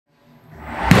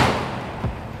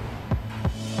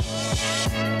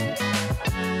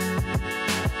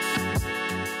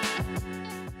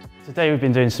Today we've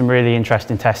been doing some really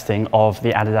interesting testing of the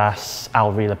adidas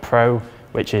Rihla Pro,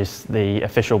 which is the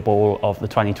official ball of the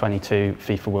 2022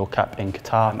 FIFA World Cup in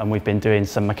Qatar. And we've been doing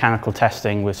some mechanical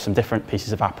testing with some different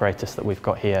pieces of apparatus that we've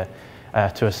got here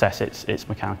to assess its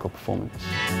mechanical performance.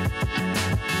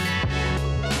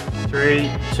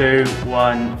 3, 2,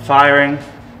 1, firing.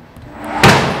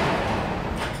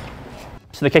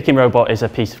 So the kicking robot is a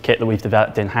piece of kit that we've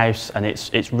developed in-house, and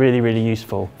it's really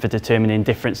useful for determining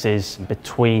differences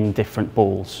between different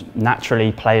balls.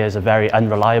 Naturally, players are very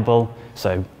unreliable,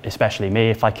 so especially me,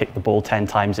 if I kick the ball 10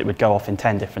 times, it would go off in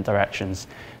 10 different directions.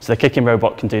 So the kicking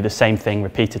robot can do the same thing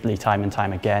repeatedly, time and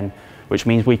time again, which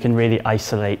means we can really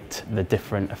isolate the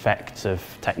different effects of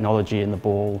technology in the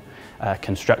ball,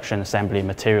 construction, assembly, and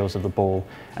materials of the ball,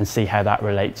 and see how that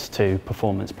relates to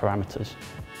performance parameters.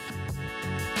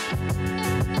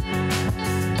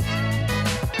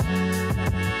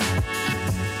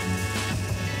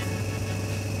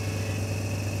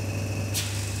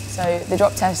 So the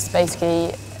drop test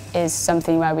basically is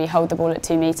something where we hold the ball at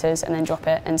 2 meters and then drop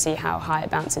it and see how high it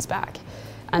bounces back.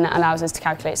 And that allows us to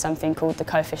calculate something called the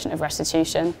coefficient of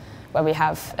restitution, where we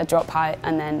have a drop height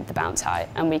and then the bounce height,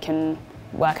 and we can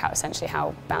work out essentially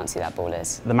how bouncy that ball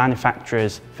is. The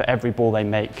manufacturers, for every ball they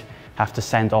make, have to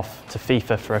send off to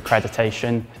FIFA for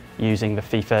accreditation using the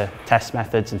FIFA test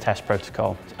methods and test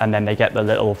protocol. And then they get the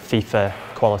little FIFA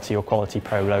Quality or Quality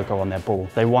Pro logo on their ball.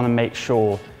 They want to make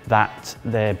sure that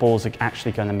their balls are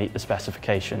actually going to meet the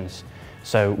specifications.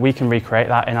 So we can recreate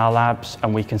that in our labs,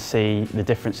 and we can see the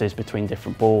differences between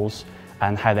different balls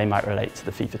and how they might relate to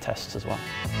the FIFA tests as well.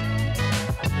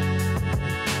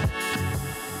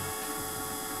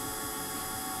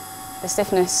 The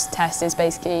stiffness test is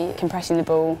basically compressing the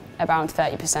ball around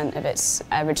 30% of its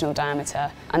original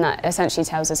diameter, and that essentially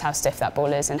tells us how stiff that ball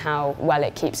is and how well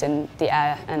it keeps in the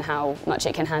air and how much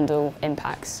it can handle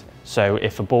impacts. So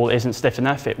if a ball isn't stiff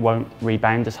enough, it won't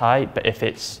rebound as high, but if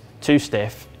it's too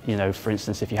stiff, you know, for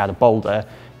instance, if you had a boulder,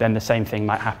 then the same thing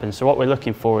might happen. So what we're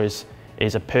looking for is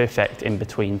a perfect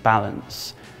in-between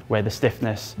balance, where the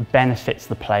stiffness benefits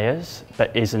the players,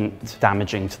 but isn't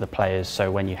damaging to the players.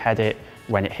 So when you head it,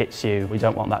 when it hits you, we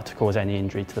don't want that to cause any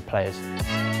injury to the players.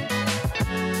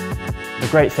 The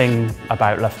great thing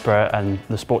about Loughborough and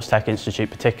the Sports Tech Institute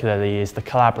particularly is the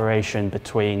collaboration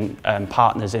between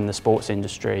partners in the sports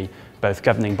industry, both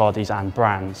governing bodies and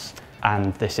brands,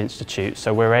 and this institute.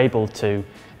 So we're able to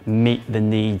meet the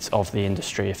needs of the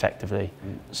industry effectively.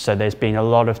 So there's been a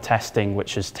lot of testing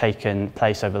which has taken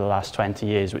place over the last 20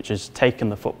 years, which has taken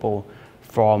the football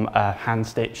from a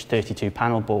hand-stitched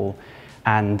 32-panel ball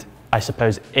and I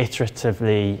suppose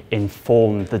iteratively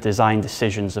informed the design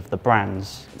decisions of the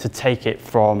brands to take it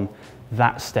from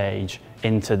that stage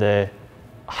into the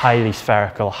highly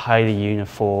spherical, highly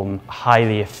uniform,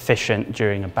 highly efficient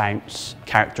during a bounce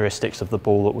characteristics of the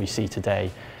ball that we see today.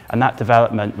 And that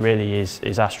development really is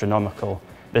astronomical.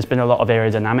 There's been a lot of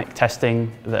aerodynamic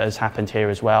testing that has happened here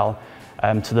as well,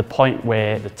 to the point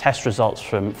where the test results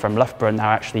from Loughborough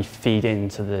now actually feed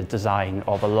into the design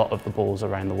of a lot of the balls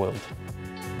around the world.